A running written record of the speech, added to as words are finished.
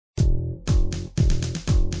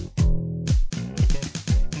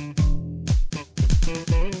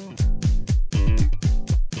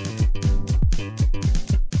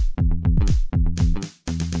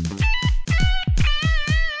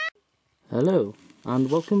Hello, and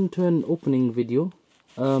welcome to an opening video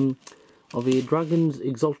of a Dragon's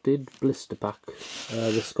Exalted Blister Pack,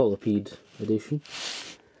 the Scolipede edition.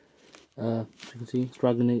 As you can see, it's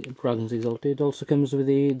Dragon's Exalted. It also comes with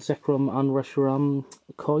a Zekrom and Reshiram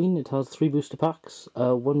coin. It has 3 booster packs,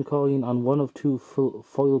 1 coin and 1 of 2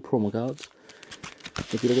 foil promo cards.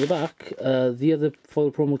 If you look at the back, the other foil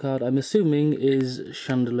promo card I'm assuming is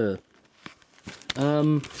Chandelier.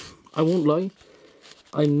 I won't lie,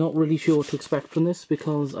 I'm not really sure what to expect from this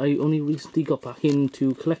because I only recently got back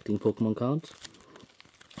into collecting Pokemon cards.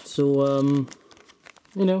 So,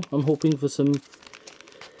 you know, I'm hoping for some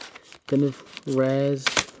kind of rares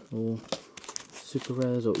or super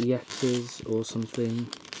rares or EXs or something.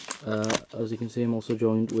 As you can see, I'm also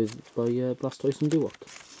joined by Blastoise and Duot,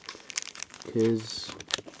 because,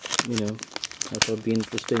 you know, I thought it'd be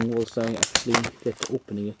interesting whilst I actually get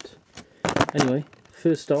opening it. Anyway,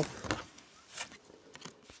 first off,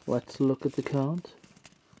 let's look at the card.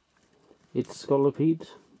 It's Scolipede,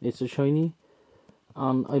 it's a shiny,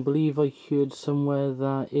 and I believe I heard somewhere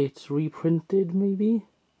that it's reprinted, maybe?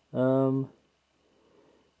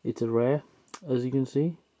 It's a rare, as you can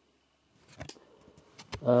see.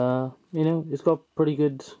 You know, it's got pretty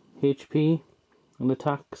good HP and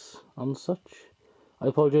attacks and such. I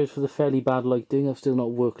apologise for the fairly bad lighting. I've still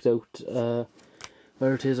not worked out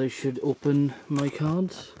where it is I should open my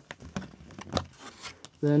cards.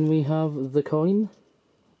 Then we have the coin.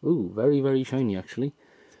 Ooh, very, very shiny actually.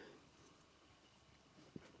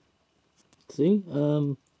 See,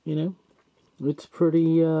 you know, it's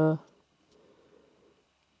pretty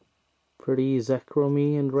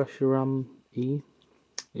Zekrom-y and Reshiram-y-ish.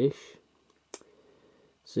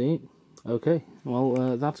 See, okay,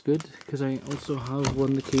 well that's good, because I also have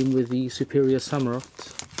one that came with the Superior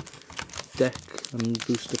Samurott deck and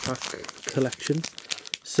booster pack collection.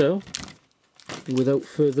 So, without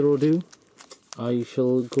further ado, I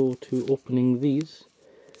shall go to opening these.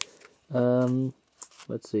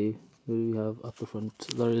 Let's see, who do we have up the front?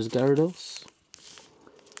 There is Gyarados,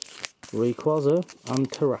 Rayquaza, and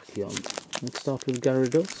Terrakion. Let's start with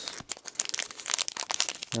Gyarados.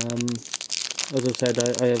 As I've said,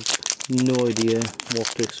 I have no idea what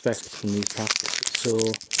to expect from these packs, so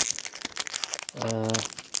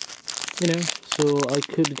you know, so I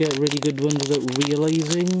could get really good ones without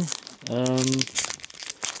realising.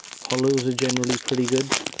 Hollows are generally pretty good,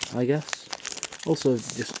 I guess. Also,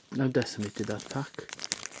 just now decimated that pack.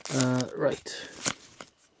 Right.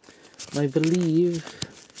 I believe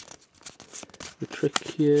the trick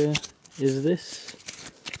here is this.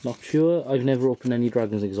 Not sure. I've never opened any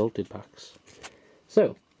Dragon's Exalted packs.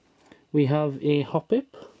 So, we have a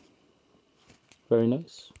Hoppip. Very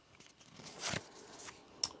nice.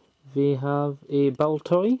 We have a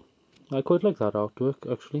Baltoy. I quite like that artwork,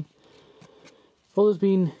 actually. I've always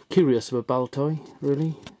been curious about Baltoy,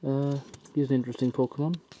 really. He's an interesting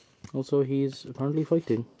Pokemon. Also, he's apparently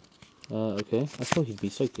fighting. Okay, I thought he'd be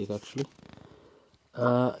psychic, actually.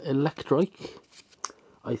 Electrike.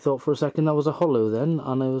 I thought for a second that was a holo then,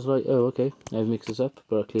 and I was like, oh, okay, I've mixed this up,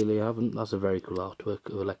 but clearly I haven't. That's a very cool artwork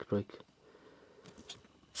of Electrike.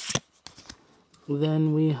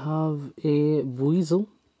 Then we have a Weasel.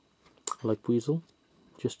 I like Weasel.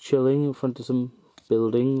 Just chilling in front of some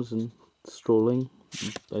buildings and strolling,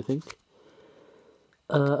 I think.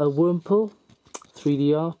 A Wurmple,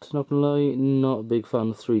 3D art. Not gonna lie, not a big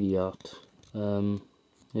fan of 3D art.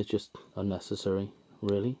 It's just unnecessary,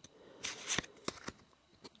 really.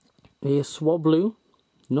 A Swablu,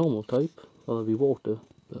 normal type. Well, that'd be water,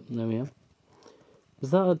 but there we are.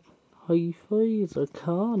 Is that a hi-fi? Is it a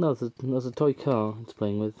car? No, that's a toy car it's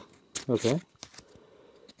playing with. Okay.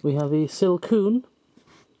 We have a Silcoon,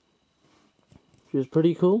 which is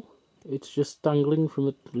pretty cool. It's just dangling from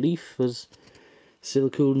a leaf, as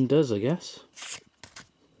Silcoon does, I guess.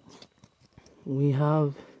 We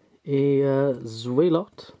have a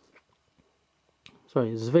Zweilous. Or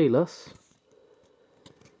is it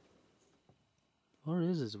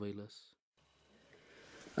Zweilous?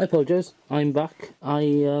 I apologise, I'm back.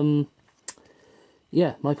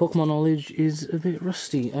 Yeah, my Pokemon knowledge is a bit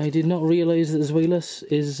rusty. I did not realise that Zweilous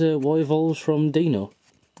is what evolves from Dino,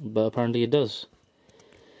 but apparently it does.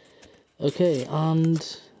 Okay, and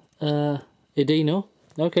Edeno.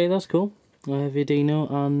 Okay, that's cool. I have Edeno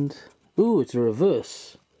and... Ooh, it's a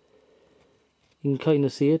reverse. You can kind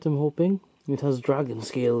of see it, I'm hoping. It has dragon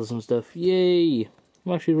scales and stuff. Yay!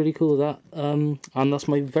 I'm actually really cool with that. And that's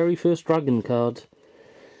my very first dragon card.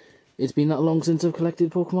 It's been that long since I've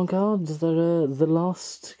collected Pokemon cards that the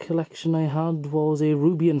last collection I had was a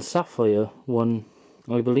Ruby and Sapphire one,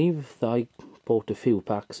 I believe, that I bought a few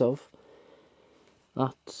packs of.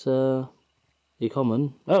 That a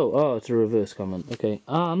common. Oh, it's a reverse common. Okay,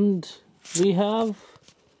 and we have...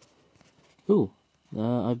 Ooh,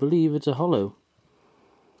 I believe it's a holo.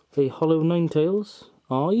 A holo Ninetales.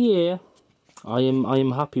 Oh yeah, I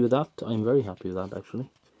am happy with that. I'm very happy with that actually.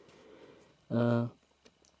 That,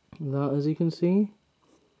 as you can see,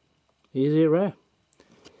 is a rare.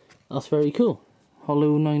 That's very cool.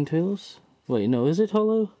 Holo Ninetales. Wait, no, is it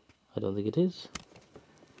holo? I don't think it is.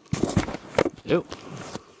 Oh.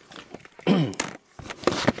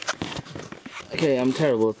 Okay, I'm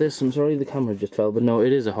terrible at this. I'm sorry, the camera just fell, but no,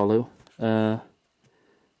 it is a holo.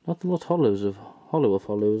 Not the most holo of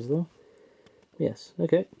holos though. Yes,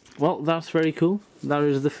 okay. Well, that's very cool. That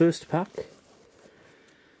is the first pack.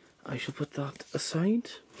 I shall put that aside.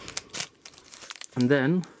 And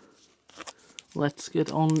then, let's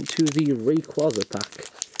get on to the Rayquaza pack.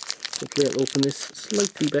 Hopefully I'll open this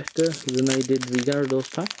slightly better than I did the Gyarados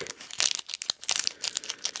pack.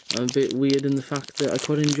 I'm a bit weird in the fact that I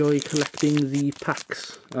quite enjoy collecting the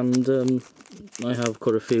packs, and I have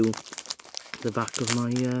quite a few at the back of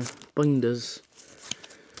my binders.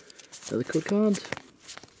 The code card.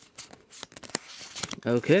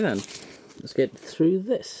 Okay then, let's get through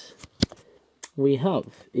this. We have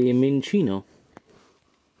a Minchino.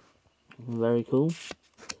 Very cool.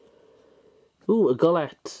 Ooh, a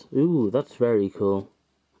Golett. Ooh, that's very cool.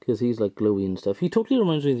 Because he's like glowy and stuff. He totally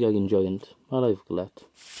reminds me of the Iron Giant. I like Golett.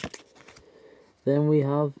 Then we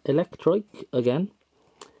have Electrike again.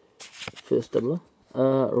 First doubler.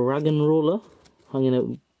 Raggenrola. Hanging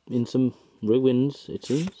out in some ruins, it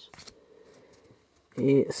seems.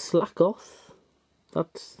 A Slackoth.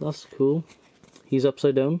 That's cool. He's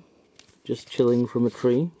upside down. Just chilling from a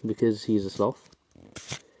tree because he's a sloth.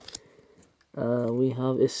 We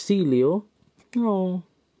have a Celio. Oh,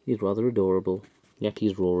 he's rather adorable. Yet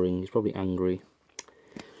he's roaring. He's probably angry.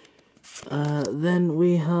 Then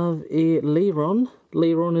we have a Lairon.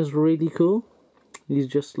 Lairon is really cool. He's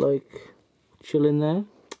just like chilling there.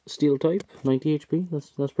 Steel type, 90 HP.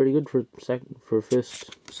 That's pretty good for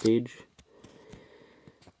first stage.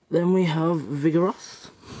 Then we have Vigoroth.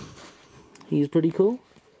 He's pretty cool.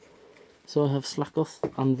 So I have Slackoth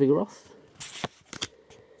and Vigoroth.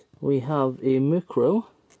 We have a Murkrow,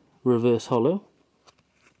 reverse holo.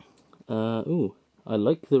 Ooh, I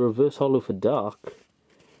like the reverse holo for dark.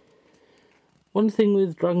 One thing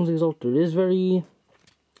with Dragons Exalted is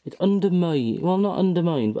it's undermined, well not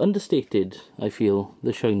undermined, but understated, I feel,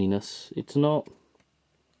 the shininess. It's not,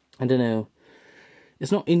 I don't know,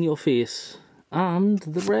 it's not in your face. And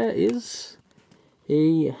the rare is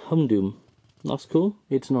a Humdoom. That's cool.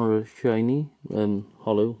 It's not a shiny,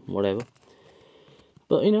 holo, whatever.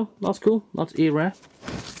 But you know, that's cool. That's a rare.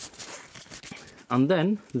 And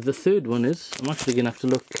then the third one is, I'm actually going to have to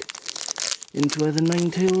look into whether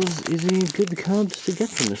Ninetales is a good card to get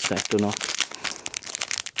from this set or not.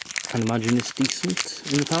 I'd imagine it's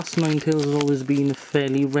decent. In the past, Ninetales has always been a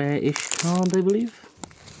fairly rare-ish card, I believe.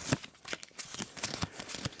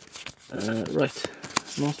 Right,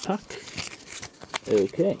 last pack.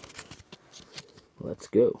 Okay, let's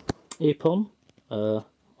go. Apom.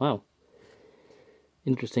 Wow.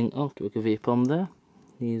 Interesting artwork of Apom there.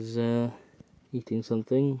 He's eating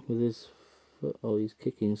something with his foot. Oh, he's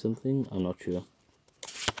kicking something. I'm not sure.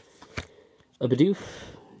 A Bidoof.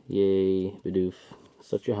 Yay, Bidoof.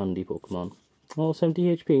 Such a handy Pokemon. Oh,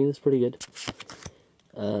 70 HP. That's pretty good.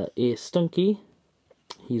 A Stunky.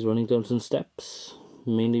 He's running down some steps.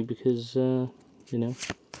 Mainly because, you know,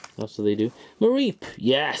 that's what they do. Mareep!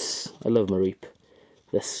 Yes! I love Mareep.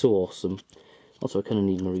 They're so awesome. Also, I kind of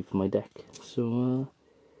need Mareep for my deck. So,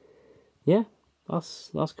 yeah, that's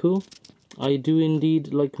cool. I do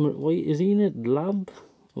indeed like wait, is he in a lab?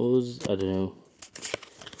 Or is, I don't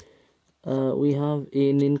know. We have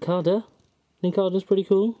a Nincada. Nincada's pretty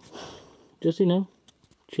cool. Just, you know,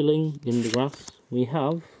 chilling in the grass. We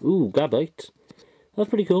have, ooh, Gabite. That's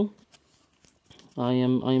pretty cool. I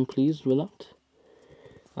am pleased with that.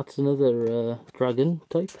 That's another dragon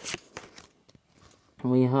type.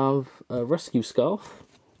 And we have a Rescue Scarf,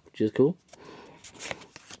 which is cool.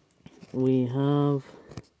 We have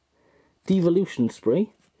Devolution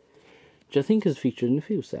Spray, which I think is featured in a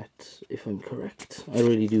few sets, if I'm correct. I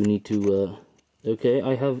really do need to... Okay,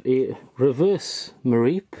 I have a Reverse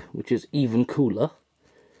Mareep, which is even cooler.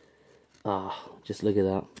 Ah, just look at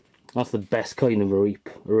that. That's the best kind of Mareep.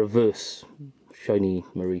 A reverse shiny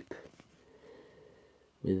Mareep.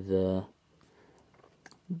 With, do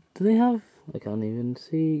they have... I can't even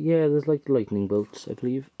see. Yeah, there's like lightning bolts, I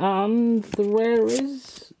believe. And the rare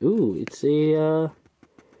is... Ooh, it's a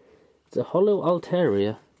holo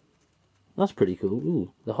Altaria. That's pretty cool.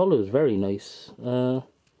 Ooh, the holo is very nice.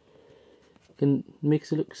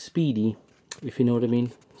 Makes it look speedy. if you know what I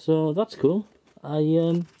mean. So that's cool.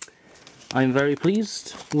 I'm very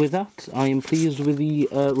pleased with that. I am pleased with the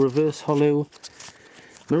reverse hollow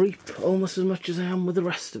Mareep almost as much as I am with the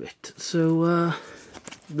rest of it. So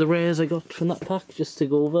the rares I got from that pack, just to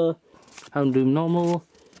go over: Houndoom normal,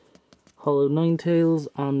 hollow Ninetales,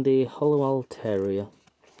 and a hollow Altaria.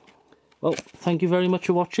 Well, thank you very much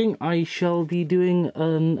for watching. I shall be doing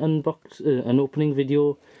an opening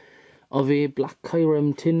video of a Black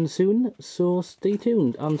Kyurem tin soon, so stay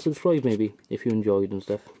tuned and subscribe maybe if you enjoyed and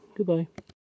stuff. Goodbye.